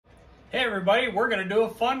Hey everybody, we're gonna do a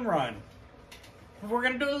fun run. We're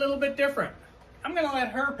gonna do it a little bit different. I'm gonna let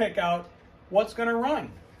her pick out what's gonna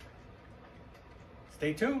run.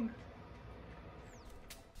 Stay tuned.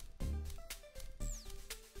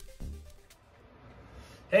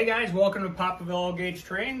 Hey guys, welcome to Poplarville Gauge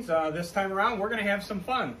Trains. This time around, we're gonna have some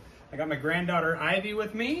fun. I got my granddaughter Ivy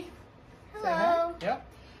with me. Hello. Yep.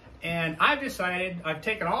 And I've decided, I've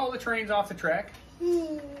taken all the trains off the track.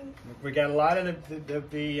 We got a lot of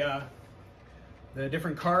the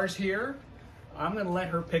different cars here. I'm gonna let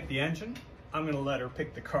her pick the engine. I'm gonna let her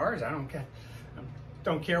pick the cars. I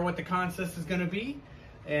don't care what the consist is gonna be.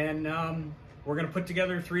 And we're gonna put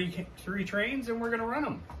together three trains and we're gonna run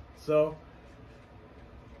them. So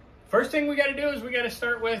first thing we gotta do is we gotta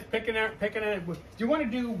start with picking it. Do you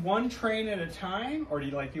wanna do one train at a time? Or do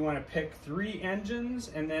you wanna pick 3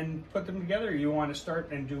 engines and then put them together? Or you wanna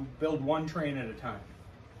start and build one train at a time?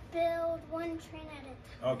 Build one train at a time.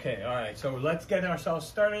 Okay, all right, so let's get ourselves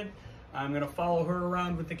started. I'm gonna follow her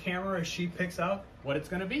around with the camera as she picks out what it's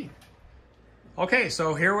gonna be. Okay,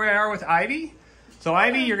 so here we are with Ivy. So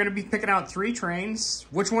Ivy, you're gonna be picking out 3 trains.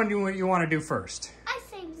 Which one do you wanna do first? I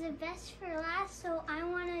saved the best for last, so I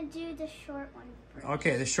wanna do the short one first.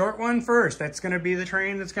 Okay, the short one first. That's gonna be the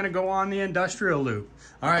train that's gonna go on the industrial loop.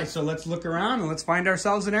 All right, so let's look around and let's find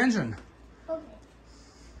ourselves an engine. Okay.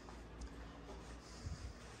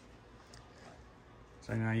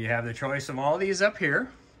 So now you have the choice of all these up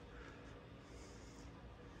here.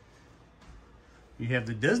 You have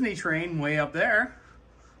the Disney train way up there.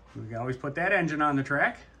 We can always put that engine on the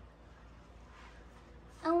track.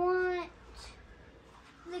 I want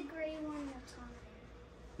the gray one that's on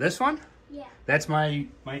there. This one? Yeah. That's my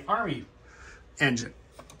Army engine.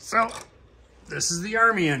 So this is the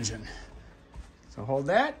Army engine. So hold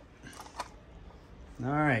that.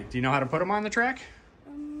 All right, do you know how to put them on the track?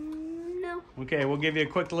 No. Okay, we'll give you a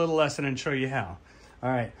quick little lesson and show you how. All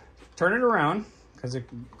right, turn it around, because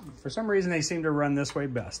for some reason they seem to run this way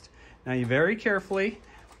best. Now you very carefully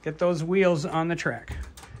get those wheels on the track.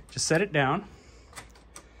 Just set it down.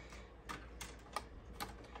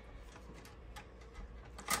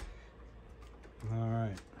 All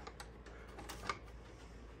right.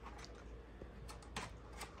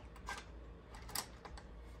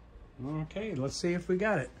 Okay, let's see if we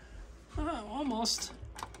got it. Almost.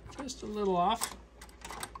 Just a little off.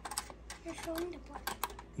 You're showing the black.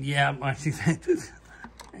 Yeah, I see that.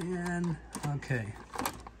 And, okay.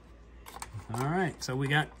 All right, so we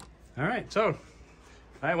got, all right,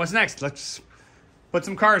 what's next? Let's put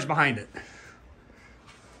some cars behind it.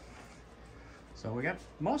 So we got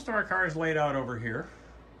most of our cars laid out over here.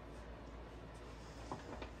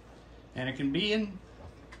 And it can be in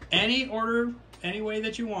any order, any way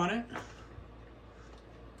that you want it.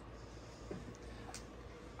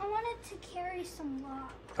 I wanted to carry some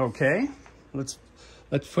logs. Okay, let's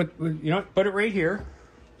put, put it right here.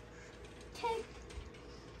 Okay.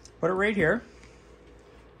 Put it right here.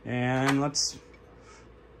 And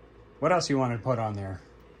what else you want to put on there?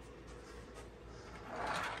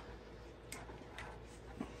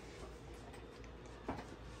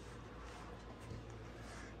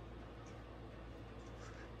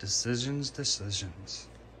 Decisions.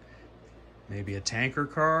 Maybe a tanker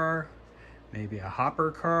car, maybe a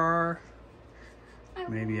hopper car,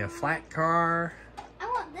 maybe a flat car. I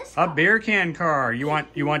want this A car. beer can car. You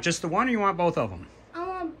want just the one, or you want both of them? I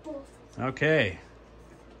want both. Okay.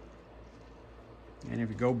 And if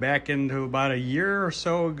you go back into about a year or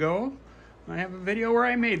so ago, I have a video where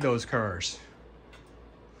I made those cars.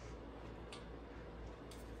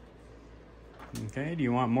 Okay, do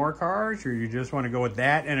you want more cars, or you just want to go with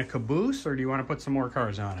that and a caboose, or do you want to put some more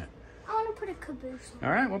cars on it? I want to put a caboose on.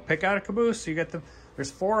 All right, well, pick out a caboose. You got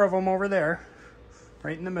there's 4 of them over there,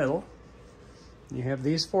 right in the middle. You have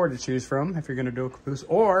these 4 to choose from if you're going to do a caboose,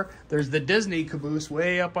 or there's the Disney caboose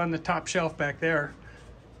way up on the top shelf back there.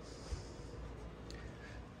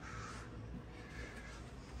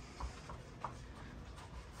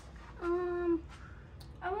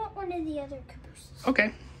 I want one of the other cabooses.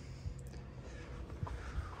 Okay.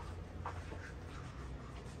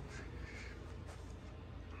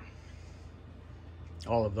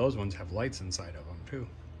 All of those ones have lights inside of them too.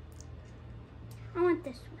 I want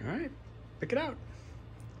this one. All right, pick it out.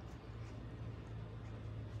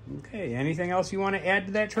 Okay, anything else you want to add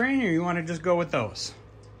to that train, or you want to just go with those?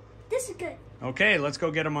 This is good. Okay, let's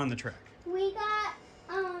go get them on the track. We got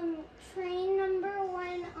train number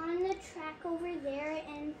 1 on the track over there,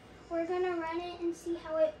 and we're gonna run it and see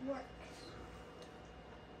how it works.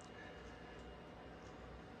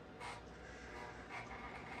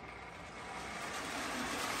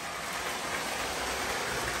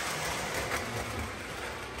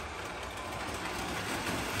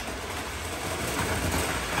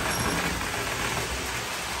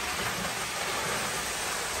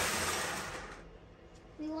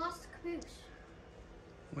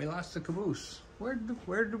 lost the caboose.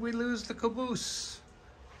 Where did we lose the caboose?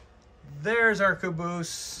 There's our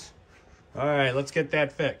caboose. All right, let's get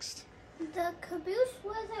that fixed. The caboose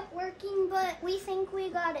wasn't working, but we think we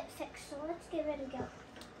got it fixed, so let's give it a go.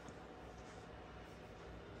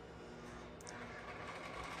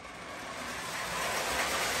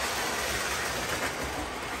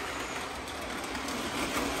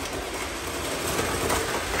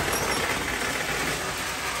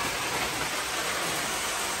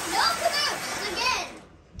 No caboose again!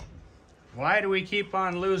 Why do we keep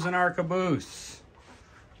on losing our caboose?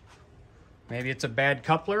 Maybe it's a bad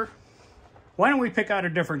coupler? Why don't we pick out a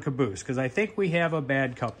different caboose? Because I think we have a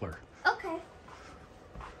bad coupler. Okay.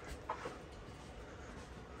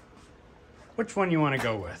 Which one you want to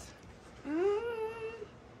go with?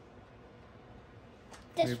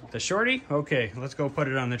 This one. The shorty? Okay, let's go put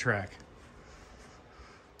it on the track.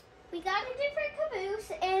 We got a different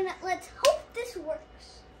caboose, and let's hope this works.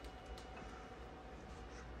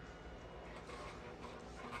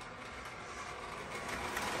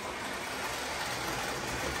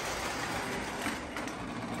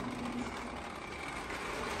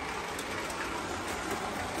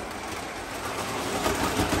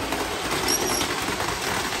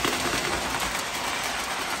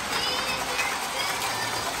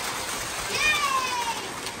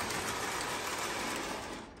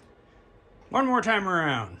 One more time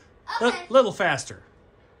around. Okay. Little faster.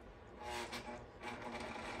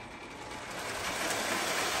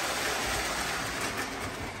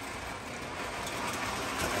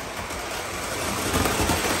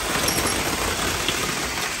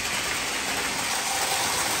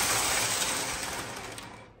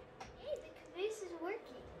 Hey, the caboose is working.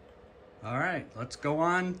 All right, let's go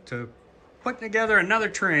on to putting together another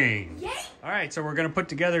train. Yay! All right, so we're going to put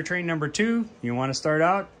together train number 2. You want to start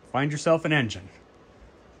out? Find yourself an engine.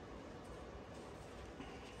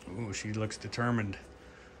 Ooh, she looks determined.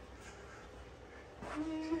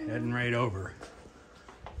 Heading right over.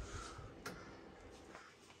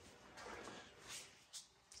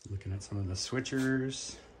 Looking at some of the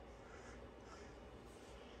switchers.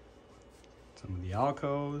 Some of the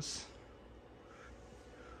alcos.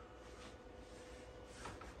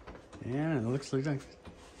 Yeah, it looks like... Is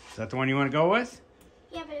that the one you want to go with?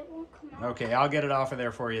 Yeah, but it won't come out. Okay, I'll get it off of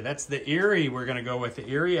there for you. That's the Erie we're going to go with, the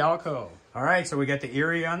Erie Alco. All right, so we got the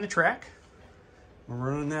Erie on the track. We're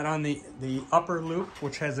running that on the upper loop,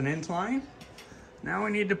 which has an incline. Now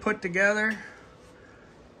we need to put together...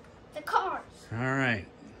 The cars. All right.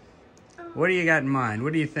 What do you got in mind?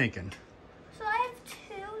 What are you thinking? So I have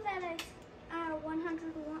two that I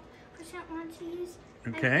 100% want to use.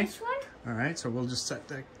 Okay. I have this one, All right, so we'll just set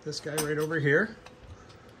this guy right over here.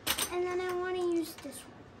 and then I want to use this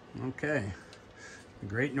one. Okay. The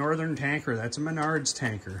Great Northern Tanker. That's a Menards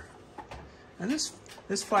tanker. And this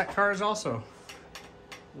flat car is also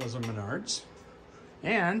was a Menards.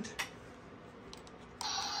 And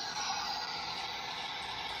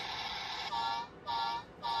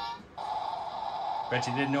bet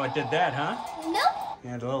you didn't know it did that, huh? Nope.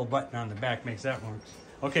 Yeah, the little button on the back makes that work.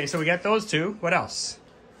 Okay, so we got those two. What else?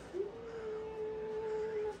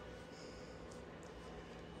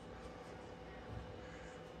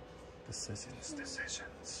 Decisions.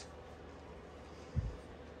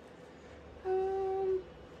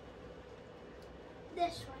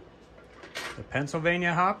 This one. The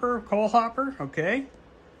Pennsylvania hopper, coal hopper, okay.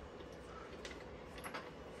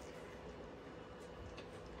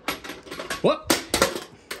 Whoop.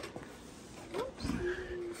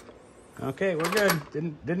 Okay, we're good.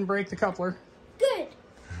 Didn't break the coupler. Good.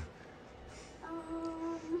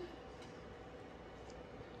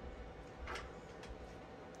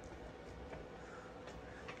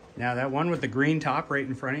 Now that one with the green top right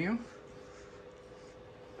in front of you.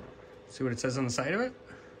 See what it says on the side of it?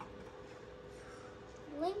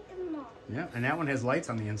 Lincoln Log. Yeah, and that one has lights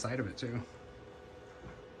on the inside of it too.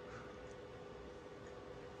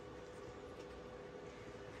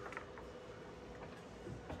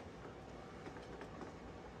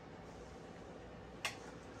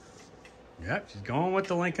 Yep, she's going with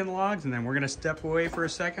the Lincoln Logs, and then we're gonna step away for a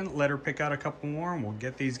second, let her pick out a couple more, and we'll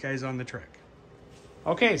get these guys on the track.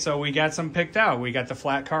 Okay, so we got some picked out. We got the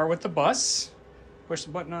flat car with the bus. Push the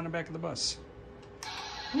button on the back of the bus.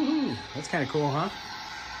 Woohoo! That's kind of cool, huh?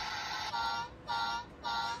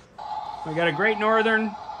 We got a Great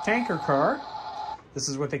Northern tanker car. This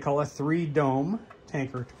is what they call a 3-dome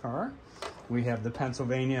tanker car. We have the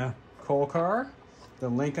Pennsylvania coal car, the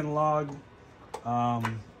Lincoln Log.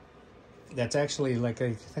 That's actually like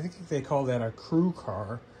I think they call that a crew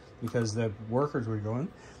car because the workers were going.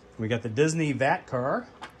 We got the Disney VAT car.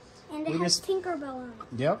 And it has Tinkerbell on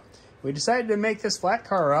it. Yep. we decided to make this flat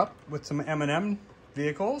car up with some M&M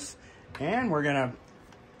vehicles, and we're gonna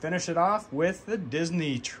finish it off with the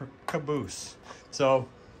Disney caboose. So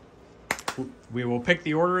we will pick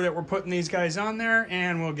the order that we're putting these guys on there,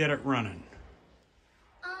 and we'll get it running.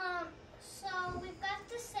 So we've got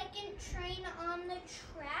the second train on the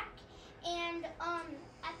track, and at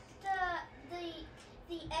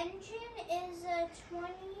the engine is a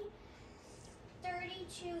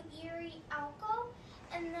 2032 Erie Alco,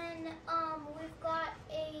 and then we've got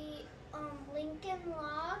a Lincoln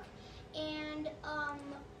Log and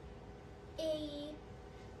a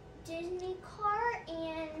Disney car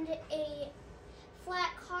and a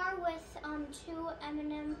flat car with two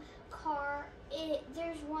M&M car.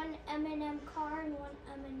 There's one M&M car and one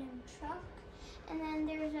M&M truck, and then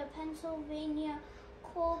there's a Pennsylvania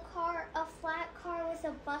coal car, a flat car with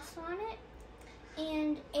a bus on it,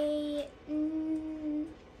 and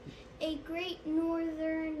a Great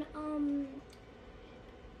Northern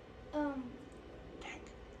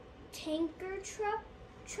tanker truck.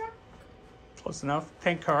 Close enough.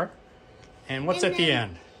 Tank car. And what's at the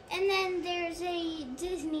end? And then there's a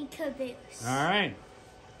Disney caboose. All right.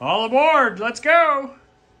 All aboard. Let's go.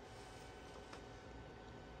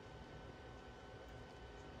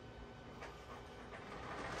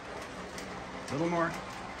 A little more.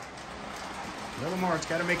 A little more. It's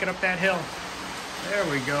got to make it up that hill. There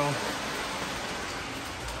we go.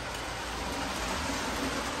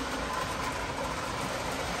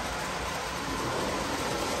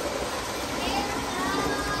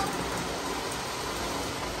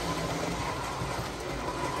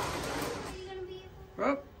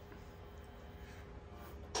 Oh.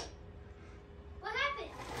 What happened?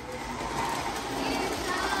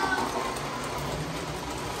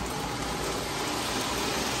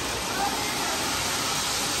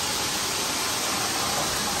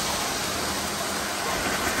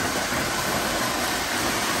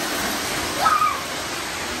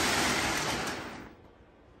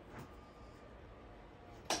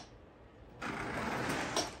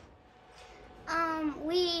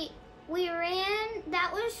 We ran,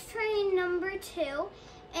 that was train number 2,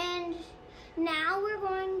 and now we're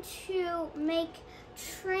going to make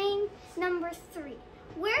train number 3.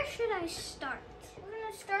 Where should I start? We're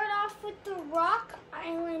going to start off with the Rock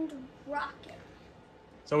Island rocket.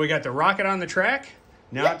 So we got the rocket on the track.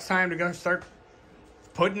 Now It's time to go start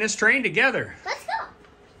putting this train together. Let's go.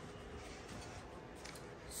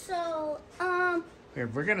 So, Here,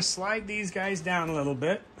 we're going to slide these guys down a little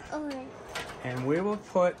bit. okay. And we will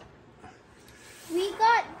put... We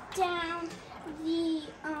got down the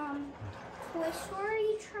Toy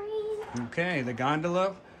Story train. Okay, the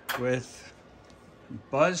gondola with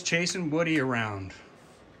Buzz chasing Woody around.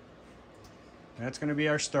 That's going to be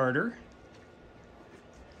our starter.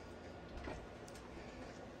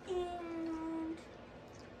 And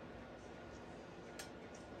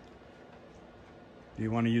Do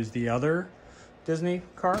you want to use the other Disney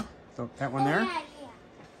car? That one there? Yeah.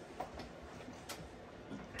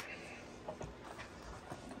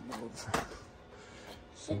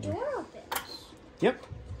 The door opens. Yep.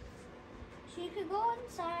 So you could go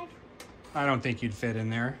inside. I don't think you'd fit in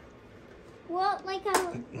there. Well, like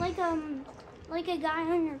a guy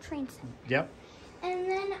on your train set. Yep. And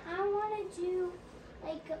then I want to do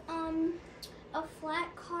like a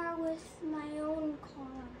flat car with my own car.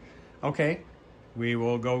 Okay. We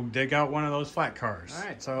will go dig out one of those flat cars. All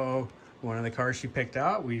right, so one of the cars she picked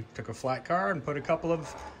out, we took a flat car and put a couple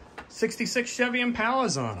of 66 Chevy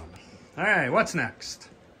Impalas on them. All right, what's next?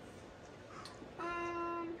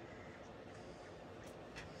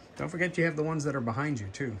 Don't forget you have the ones that are behind you,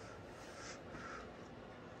 too.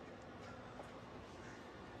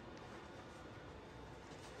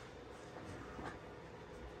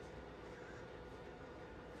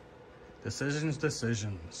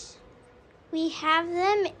 Decisions. We have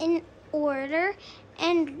them in order,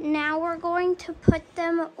 and now we're going to put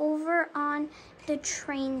them over on the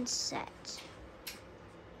train set.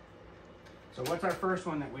 So what's our first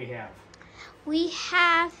one that we have? We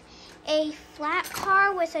have a flat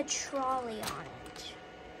car with a trolley on it.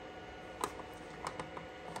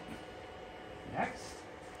 Next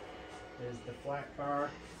is the flat car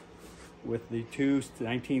with the two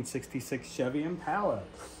 1966 Chevy Impalas.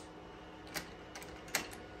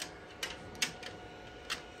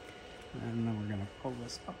 And then we're going to pull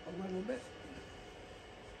this up a little bit.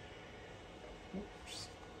 Oops.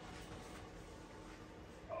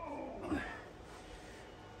 Oh.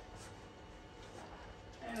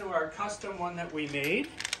 And our custom one that we made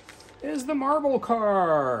is the marble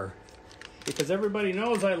car. Because everybody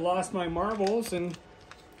knows I lost my marbles, and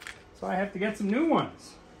so I have to get some new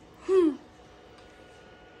ones.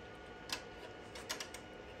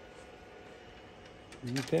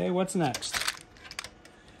 Okay, what's next?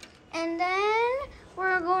 And then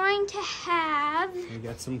we're going to have... We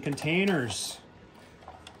got some containers.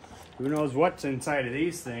 Who knows what's inside of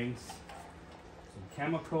these things? Some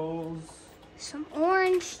chemicals. Some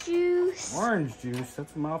orange juice. Orange juice.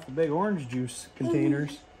 That's some awful big orange juice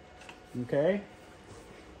containers. Okay.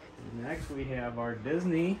 And next we have our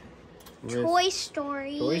Disney. Toy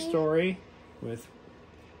Story. Toy Story with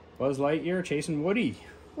Buzz Lightyear chasing Woody.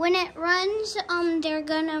 When it runs, they're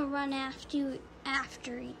gonna run after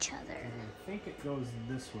each other. I think it goes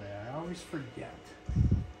this way. I always forget. I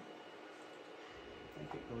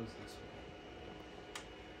think it goes this way.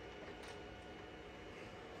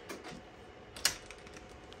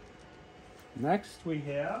 Next we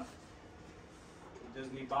have the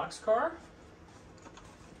Disney boxcar.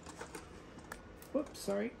 Whoops,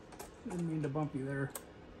 sorry. Didn't mean to bump you there,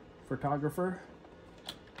 photographer.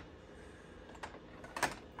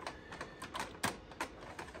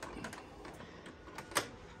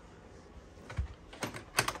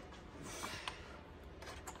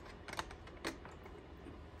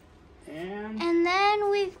 And then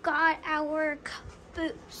we've got our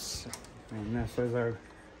caboose. And this is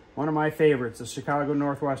one of my favorites, the Chicago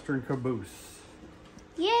Northwestern caboose.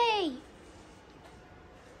 Yay!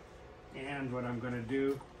 And what I'm going to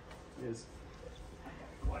do is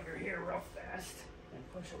go under here real fast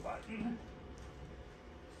and push a button.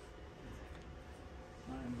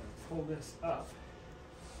 I'm going to pull this up.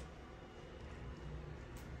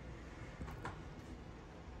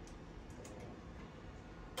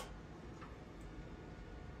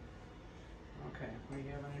 Okay, we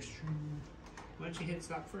have an issue. Why don't you hit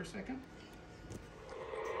stop for a second?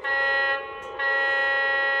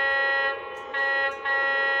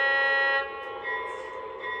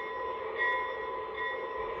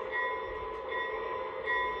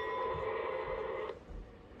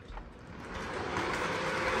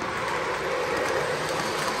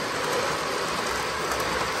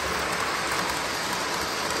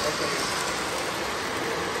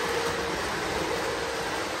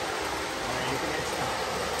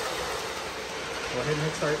 Go ahead and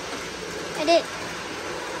hit start. I did.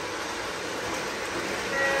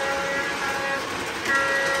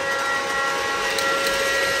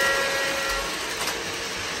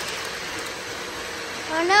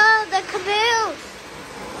 Oh no, the caboose!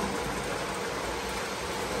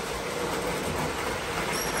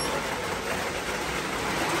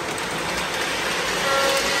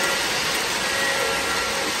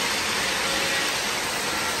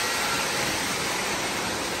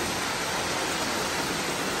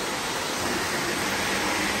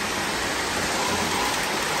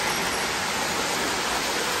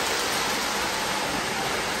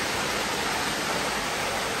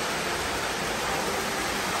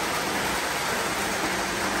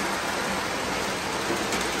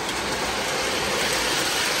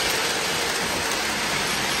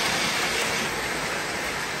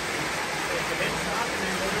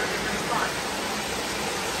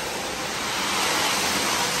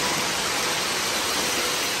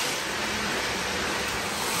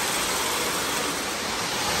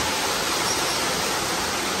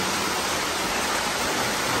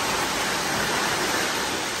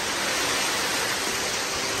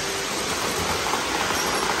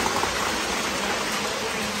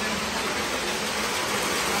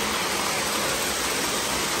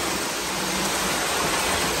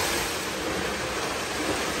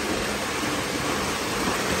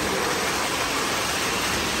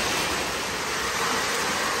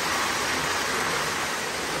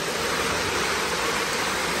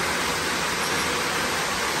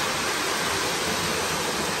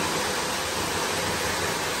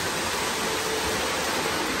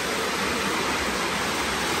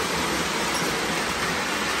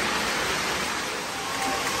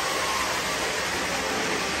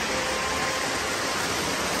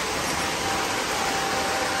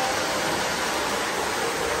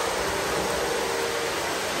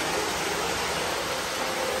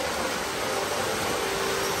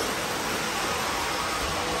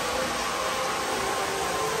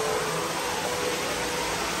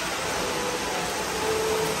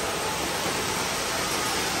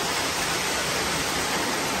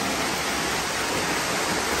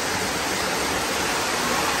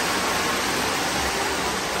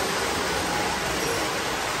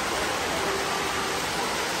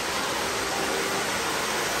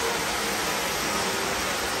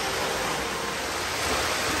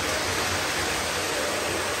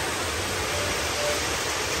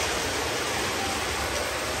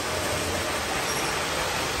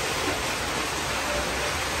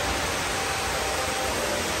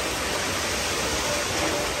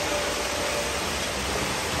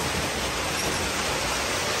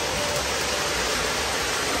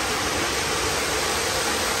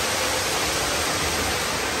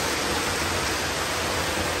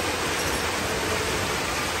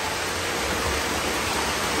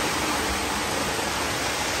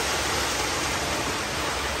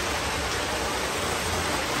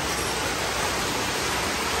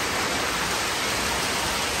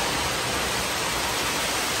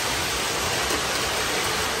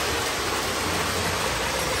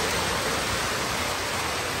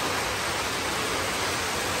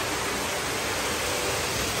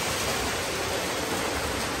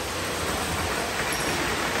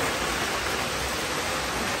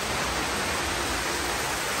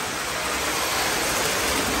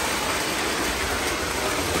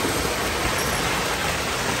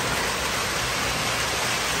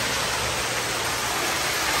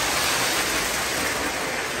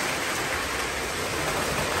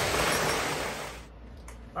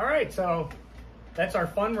 right, so that's our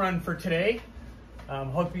fun run for today.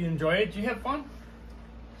 Hope you enjoy it. Did you have fun?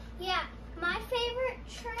 Yeah, my favorite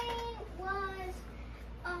train was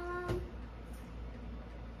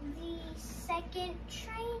the second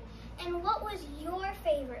train. And what was your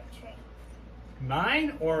favorite train?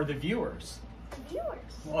 Mine or the viewers? The viewers.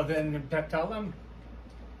 Well, then tell them.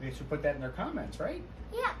 They should put that in their comments, right?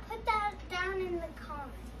 Yeah, put that down in the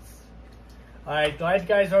comments. All right, glad you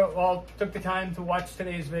guys all took the time to watch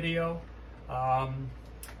today's video.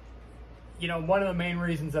 You know, one of the main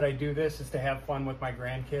reasons that I do this is to have fun with my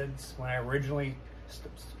grandkids. When I originally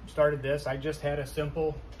started this, I just had a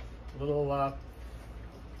simple little,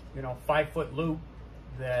 5-foot loop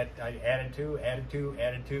that I added to,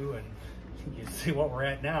 and you see what we're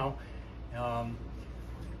at now.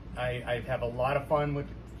 I have a lot of fun with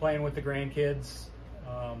playing with the grandkids.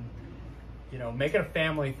 Make it a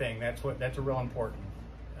family thing. That's a real important.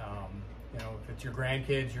 If it's your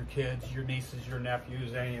grandkids, your kids, your nieces, your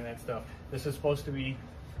nephews, any of that stuff. This is supposed to be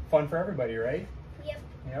fun for everybody, right?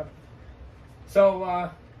 Yep. So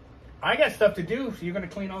I got stuff to do. So you're gonna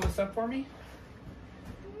clean all this up for me?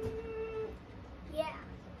 Yeah.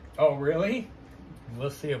 Oh, really? We'll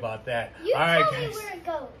see about that. You all right, tell me guys. where it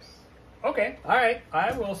goes. Okay, all right.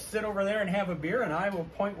 I will sit over there and have a beer, and I will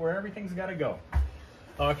point where everything's got to go.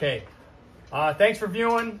 Okay. Thanks for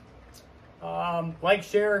viewing. Like,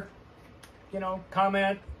 share,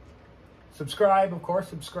 comment, subscribe, of course,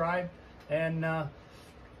 subscribe, and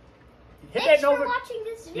hit Thanks that for watching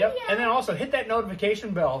this video. Yep, and then also hit that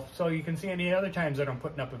notification bell so you can see any other times that I'm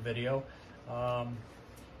putting up a video. I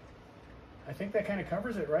think that kind of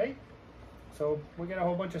covers it, right? So we got a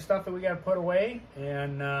whole bunch of stuff that we got to put away,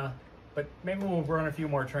 and but maybe we'll run a few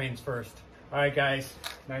more trains first. All right, guys.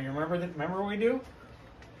 Now you remember what we do?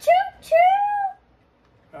 Choo choo!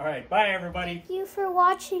 All right, bye everybody. Thank you for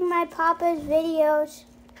watching my Papa's videos.